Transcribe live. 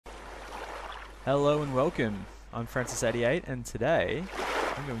Hello and welcome. I'm Francis88 and today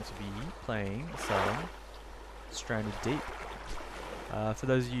I'm going to be playing some Stranded Deep. For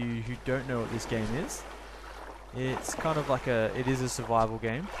those of you who don't know what this game is, it's kind of like it is a survival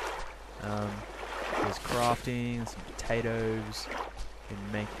game. There's crafting, some potatoes, you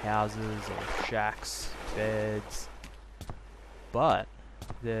can make houses or shacks, beds, but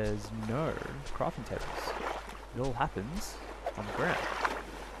there's no crafting tables. It all happens on the ground.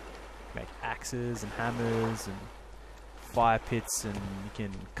 Make axes and hammers and fire pits, and you can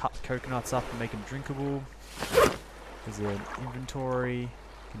cut coconuts up and make them drinkable. There's an inventory, you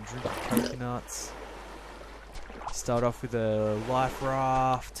can drink the coconuts. Start off with a life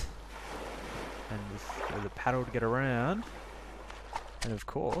raft and with a paddle to get around, and of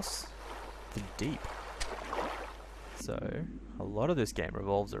course the deep. So a lot of this game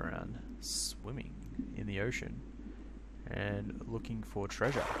revolves around swimming in the ocean and looking for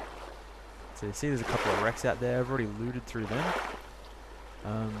treasure. So you see there's a couple of wrecks out there. I've already looted through them.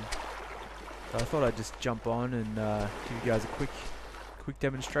 So I thought I'd just jump on and give you guys a quick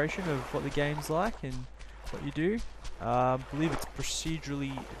demonstration of what the game's like and what you do. I believe it's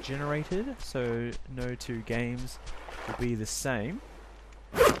procedurally generated, so no two games will be the same.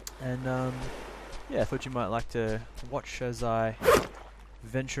 And yeah, I thought you might like to watch as I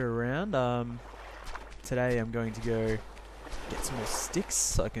venture around. Today I'm going to go get some more sticks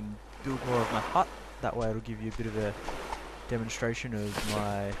so I can build more of my hut. That way it'll give you a bit of a demonstration of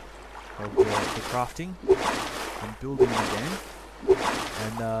the crafting and building in the game.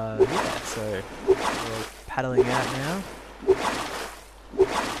 And yeah, so we're paddling out now.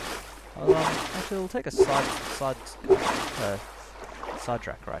 Actually, we'll take a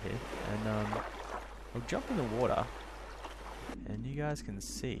sidetrack right here, and we'll jump in the water, and you guys can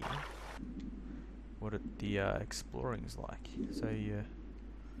see what the exploring's like. So you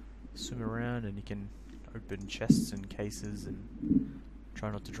swim around and you can open chests and cases and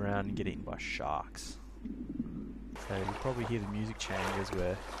try not to drown and get eaten by sharks. So you'll probably hear the music change as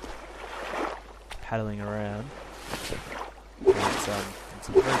we're paddling around. But it's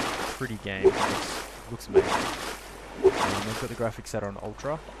a very pretty game. It looks amazing. I've got the graphics set on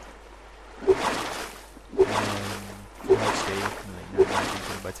Ultra and Full HD,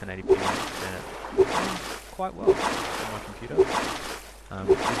 1920 by 1080p, and it runs quite well on my computer.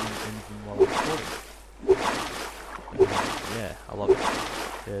 Even while I'm recording. Yeah, I love it.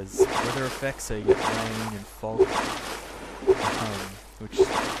 There's weather effects, so you get rain and fog, which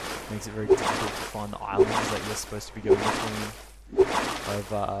makes it very difficult to find the islands that you're supposed to be going between.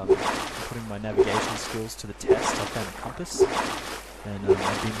 I'm putting my navigation skills to the test. I found a compass, and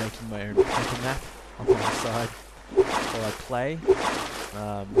I've been making my own paper map on my side while I play,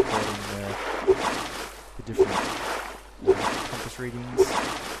 recording the different compass readings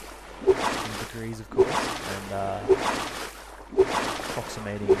in degrees, of course, and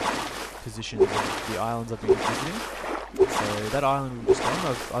approximating positions of the islands I've been visiting. So that island we've just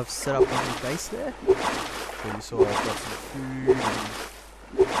gone, I've set up a little base there. So you saw I've got some food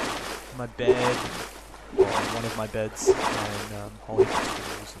and my bed, or one of my beds, and holy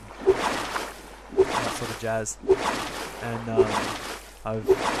vegetables and that sort of jazz. And I've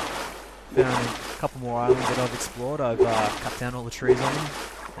found a couple more islands that I've explored. I've cut down all the trees on them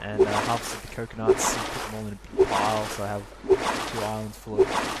and harvested the coconuts and put them all in a big pile. So I have 2 islands full of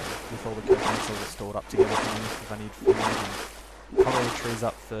with all the coconuts all stored up together for me if I need food. And cut all the trees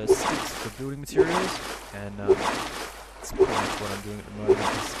up for sticks for building materials. And that's pretty much what I'm doing at the moment.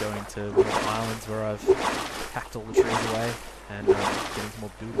 Just going to one of the islands where I've hacked all the trees away and getting some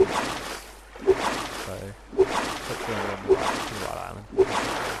more building materials. So hopefully I'm on the right island.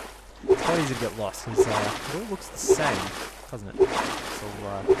 It's quite easy to get lost because it all looks the same, doesn't it?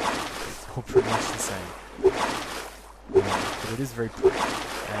 It's all pretty much the same. But it is very pretty,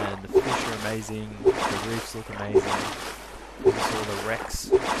 and the fish are amazing, the reefs look amazing. You saw the wrecks.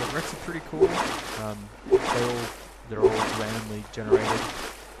 The wrecks are pretty cool. They're all randomly generated.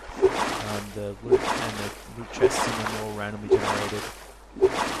 The loot chests in them are all randomly generated.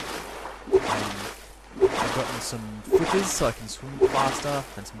 I've gotten some flippers so I can swim faster,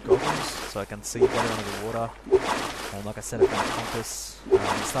 and some goggles so I can see better under the water. And like I said, I've got a compass.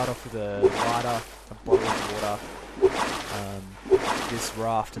 Start off with a lighter, a bottle of water, this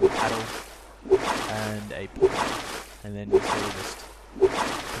raft and a paddle, and a pocket. And then you sort of just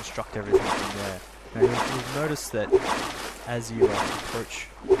construct everything from there. Now you'll notice that as you approach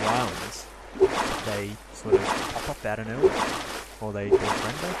the islands, they sort of pop up out of nowhere, or they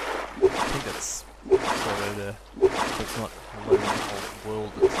render. I think that's so it's not loading the whole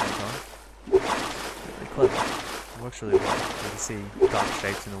world at the same time. Pretty clever. It works really well. You can see dark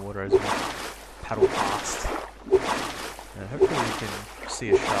shapes in the water as well. paddle past. And hopefully we can see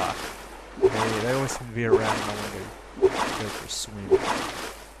a shark. They always seem to be around and I want to go for a swim.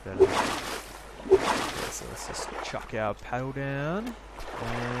 But, yeah, so let's just chuck our paddle down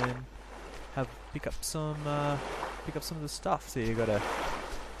and pick up some of the stuff. So you got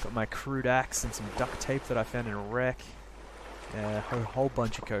my crude axe and some duct tape that I found in a wreck. A whole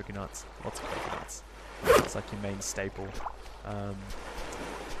bunch of coconuts, lots of coconuts. It's like your main staple.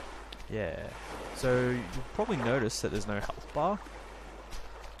 Yeah. So you'll probably notice that there's no health bar,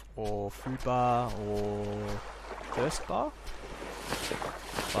 or food bar, or thirst bar.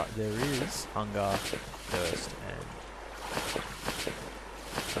 But there is hunger, thirst,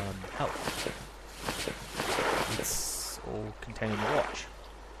 and health. It's all contained in the watch,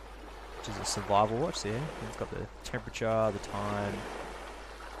 which is a survival watch. So yeah, it's got the temperature, the time,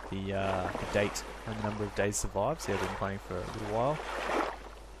 the date, and the number of days survived. So yeah, I've been playing for a little while.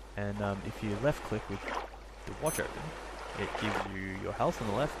 And if you left click with the watch open, it gives you your health on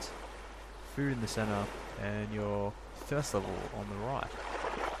the left, food in the center, and your thirst level on the right.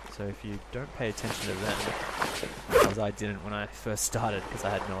 So if you don't pay attention to them, as I didn't when I first started because I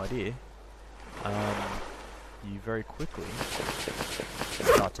had no idea, you very quickly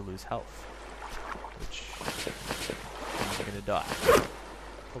start to lose health, which means you're going to die.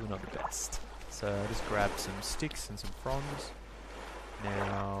 Probably not the best. So I just grabbed some sticks and some fronds.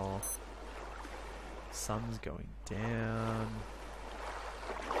 Now, sun's going down.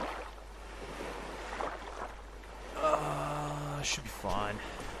 Should be fine.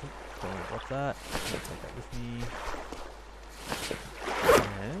 Don't worry about that. I'm gonna take that with me.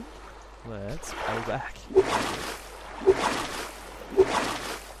 And let's paddle back.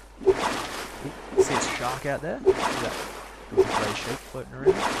 Ooh, see a shark out there? Look at that. There's a grey shape floating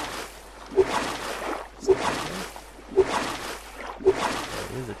around.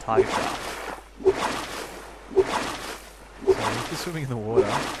 There is a tiger shark. So if you're swimming in the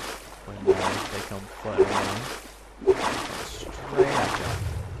water, when they come floating around, straight at you.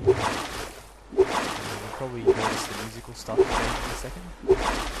 You'll probably notice the musical stuff again in a second.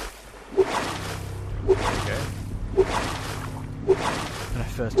 There we go. When I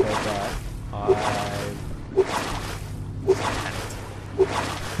first heard that, I was panicked.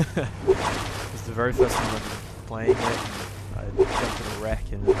 It was the very first time I've been playing it, and I jumped in a wreck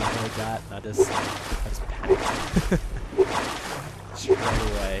and I heard that, and I just panicked. Straight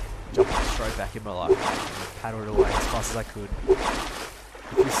away. Jumped straight back in my life and paddled away as fast as I could.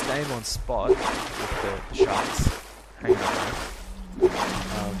 If you're staying on spot with the sharks hanging around,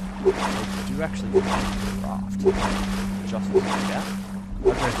 they do actually come up to the raft just as you get out. I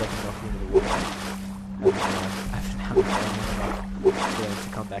don't know if they can knock you into the water, and I haven't had them long enough for them to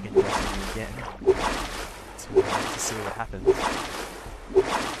come back and rescue me again to see what happens. But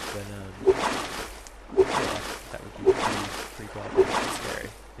yeah, that would be pretty goddamn scary.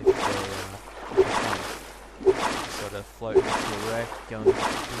 If they sort of float into a wreck, doing a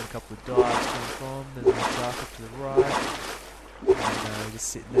couple of dives to and from, there's a shark up to the right, and just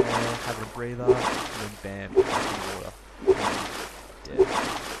sitting there, having a breather, and then bam, in the water. Dead.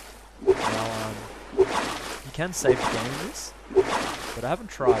 Now, you can save the game in this, but I haven't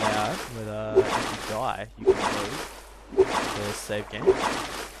tried out whether if you die, you can load the save game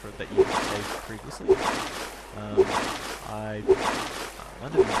that you saved previously. I'm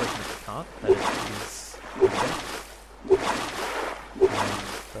under the impression that you can't, that it is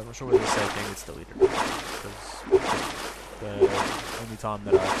but I'm not sure whether the save game is still either, because the only time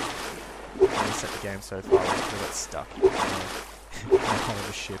that I've reset the game so far was when I got stuck in the hull of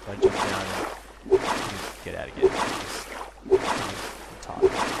a ship. I jumped down and couldn't get out again. I'm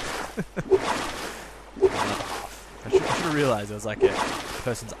tired. Another half. I should have realised there was like a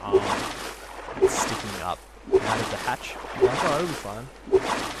person's arm sticking up out of the hatch. I'm like, oh, it'll be fine.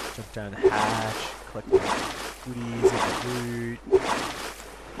 Jump down the hatch, collect my goodies, get the loot.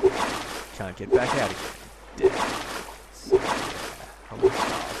 Can't get back out again. Dead. So yeah, I was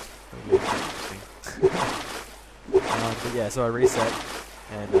solved. That'll be interesting. But yeah, so I reset,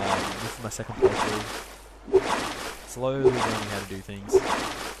 and this is my second playthrough. Slowly learning how to do things.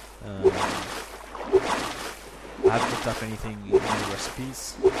 I haven't looked up anything in the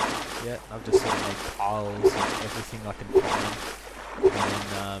recipes yet. I've just sort of made piles of everything I can find, and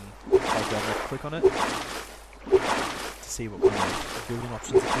then I'll go and click on it to see what kind of building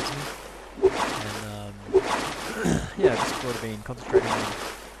options it gives me. And yeah, I've just sort of been concentrating on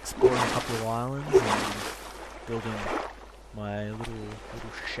exploring a couple of islands and building my little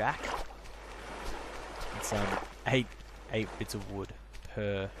shack. It's 8 bits of wood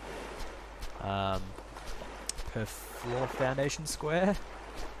per floor foundation square.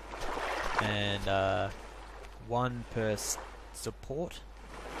 and 1 per support.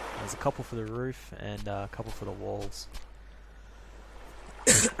 There's a couple for the roof and a couple for the walls.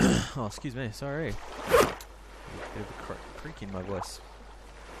 Oh, excuse me, sorry. A bit of a creak in my voice.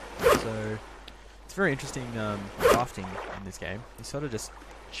 So, it's very interesting crafting in this game. You sort of just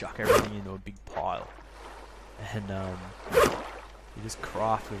chuck everything into a big pile. And you just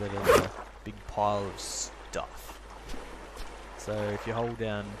craft with it as a big pile of stuff. So if you hold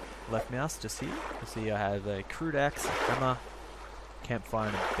down left mouse just here, you'll see I have a crude axe, a hammer, campfire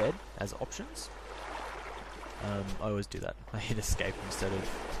and a bed as options. I always do that. I hit escape instead of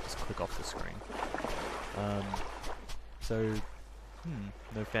just click off the screen.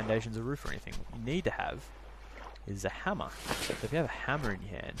 No foundations or roof or anything. What you need to have is a hammer. So if you have a hammer in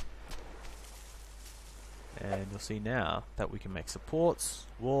your hand, and you'll see now that we can make supports,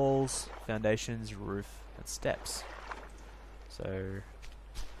 walls, foundations, roof, and steps. So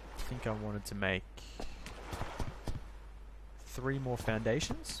I think I wanted to make 3 more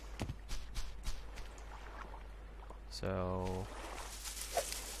foundations. So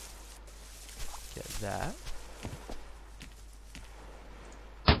get that.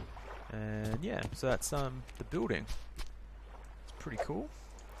 And yeah, so that's the building. It's pretty cool.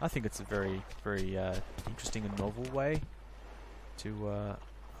 I think it's a very, very interesting and novel way to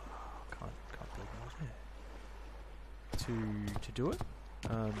can't build more there. To do it.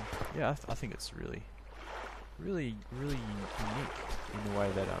 Yeah, I think it's really unique in the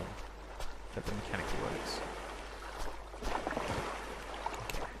way that that the mechanic works.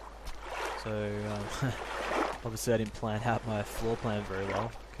 So obviously I didn't plan out my floor plan very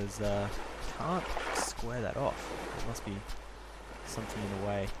well because I can't square that off. There must be something in the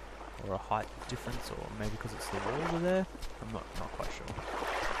way, or a height difference, or maybe because it's the walls are there. I'm not quite sure.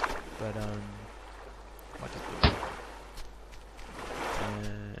 But might just build it.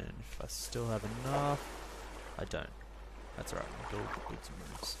 And if I still have enough, I don't. That's alright. I'll build some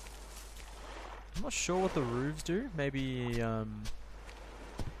roofs. I'm not sure what the roofs do. Maybe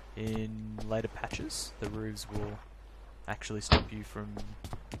in later patches, the roofs will actually stop you from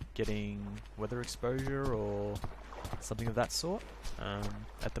getting weather exposure or something of that sort.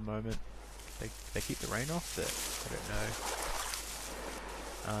 At the moment, they keep the rain off, but I don't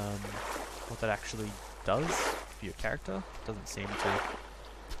know what that actually does for your character. Doesn't seem to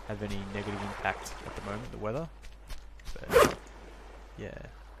have any negative impact at the moment, the weather. But yeah,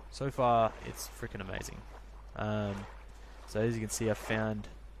 so far it's freaking amazing. So as you can see, I've found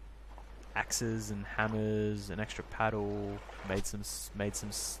axes and hammers, an extra paddle, made some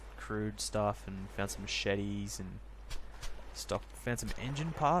crude stuff, and found some machetes and found some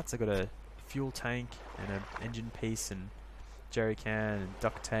engine parts. I got a fuel tank and an engine piece and jerry can and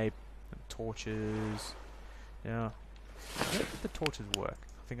duct tape and torches. Now, I don't think the torches work.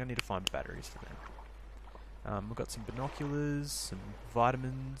 I think I need to find batteries for them. We've got some binoculars, some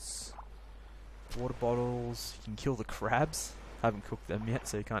vitamins, water bottles. You can kill the crabs. I haven't cooked them yet,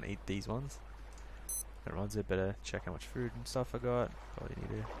 so you can't eat these ones. That reminds me, better check how much food and stuff I got. Probably need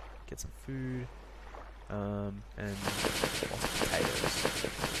to get some food. And lots of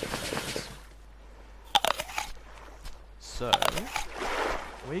potatoes. So,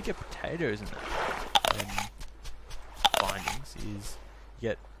 where you get potatoes in that and bindings is you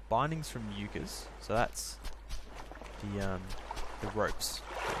get bindings from eucalyptus. So that's the ropes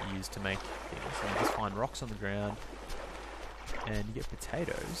that you use to make things. And you just find rocks on the ground, and you get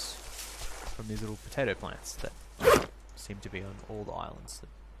potatoes from these little potato plants that seem to be on all the islands that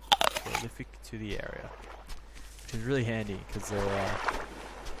are prolific to the area, which is really handy because they're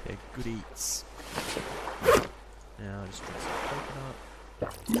good eats. Now I'll just drink some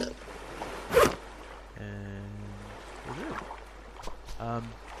coconut, and we're good.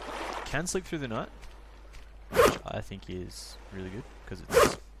 Can sleep through the night, which I think is really good because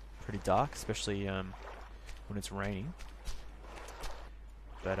it's pretty dark, especially when it's raining.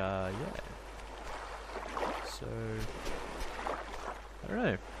 But yeah. So I don't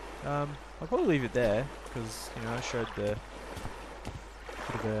know. I'll probably leave it there because I showed the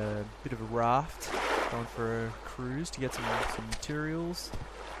bit of a raft, going for a cruise to get some materials.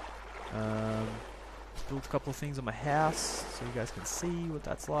 Built a couple of things on my house so you guys can see what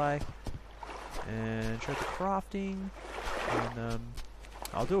that's like, and showed the crafting. And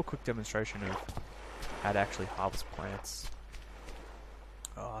I'll do a quick demonstration of how to actually harvest plants.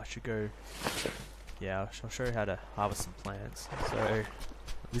 Oh, I should go. Yeah, I'll show you how to harvest some plants. So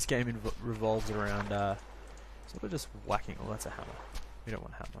this game revolves around sort of just whacking. Oh, that's a hammer. We don't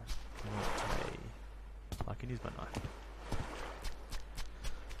want a hammer. We want I can use my knife.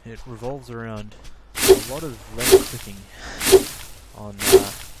 It revolves around a lot of left clicking on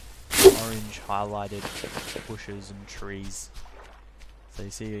orange highlighted bushes and trees. So you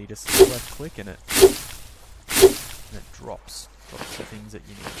see, you just left click and it drops the things that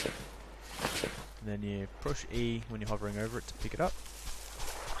you need. And then you push E when you're hovering over it to pick it up.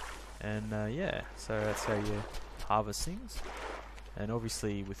 And yeah, so that's how you harvest things. And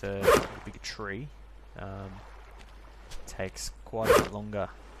obviously with a bigger tree, it takes quite a bit longer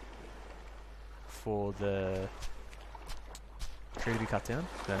for the tree to be cut down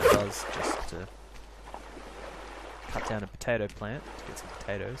than it does just to cut down a potato plant to get some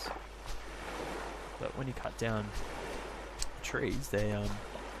potatoes. But when you cut down trees, they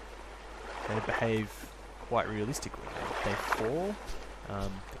behave quite realistically. They fall,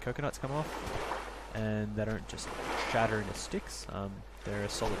 the coconuts come off, and they don't just shatter into sticks. They're a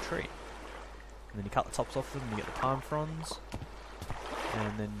solid tree. And then you cut the tops off them, and you get the palm fronds,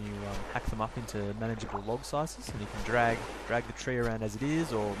 and then you hack them up into manageable log sizes, and you can drag the tree around as it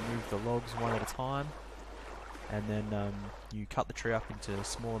is, or move the logs one at a time. And then you cut the tree up into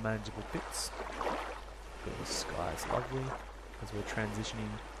smaller manageable bits. The sky is lovely as we're transitioning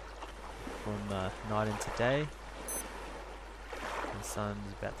from night into day. The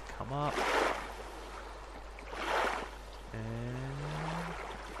sun's about to come up. And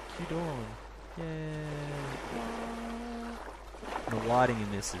cue dawn. Yay! And the lighting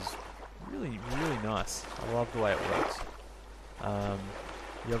in this is really, really nice. I love the way it works.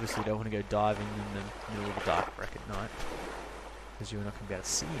 You obviously don't want to go diving in the middle of a dark wreck at night, because you're not going to be able to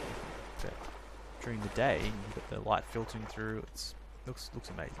see anything. But during the day, you've got the light filtering through. It looks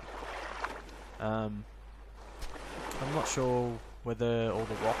amazing. I'm not sure whether all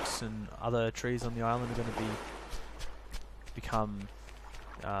the rocks and other trees on the island are going to become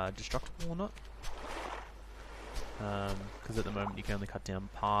destructible or not. Because at the moment you can only cut down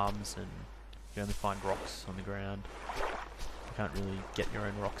palms and you can only find rocks on the ground. You can't really get your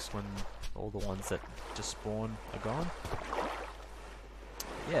own rocks when all the ones that just spawn are gone.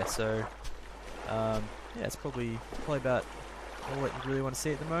 Yeah, so yeah, it's probably about all that you really want to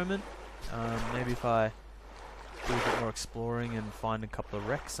see at the moment. Maybe if I do a bit more exploring and find a couple of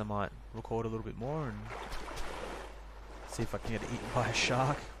wrecks, I might record a little bit more and see if I can get eaten by a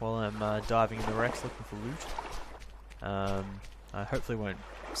shark while I'm diving in the wrecks looking for loot. I hopefully won't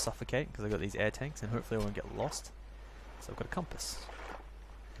suffocate because I've got these air tanks, and hopefully I won't get lost. So I've got a compass,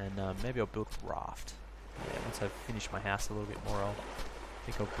 and maybe I'll build a raft. Yeah, once I've finished my house a little bit more, I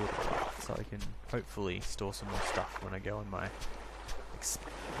think I'll build a raft so I can hopefully store some more stuff when I go on my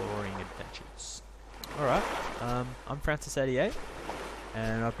exploring adventures. Alright, I'm Francis88,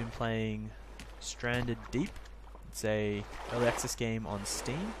 and I've been playing Stranded Deep. It's a early access game on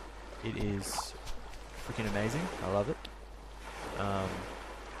Steam. It is freaking amazing. I love it.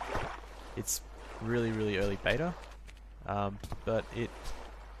 It's really, really early beta, but it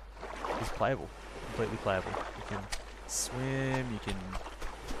is playable, completely playable. You can swim, you can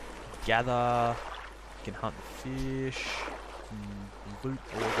gather, you can hunt the fish, you can loot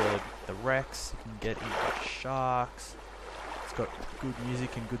all the wrecks, you can get eaten by sharks. It's got good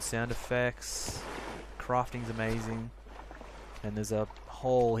music and good sound effects. Crafting's amazing, and there's a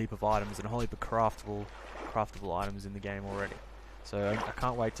whole heap of items and a whole heap of craftable items in the game already. So I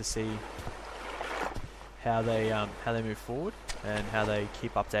can't wait to see how they move forward and how they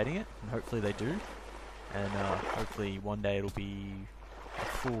keep updating it, and hopefully they do. And hopefully one day it'll be a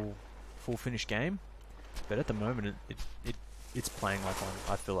full finished game. But at the moment it's playing like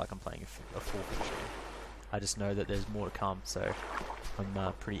I feel like I'm playing a full finished game. I just know that there's more to come, so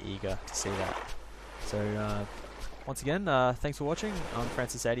I'm pretty eager to see that. So once again, thanks for watching. I'm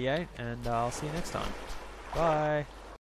Francis88, and I'll see you next time. Bye!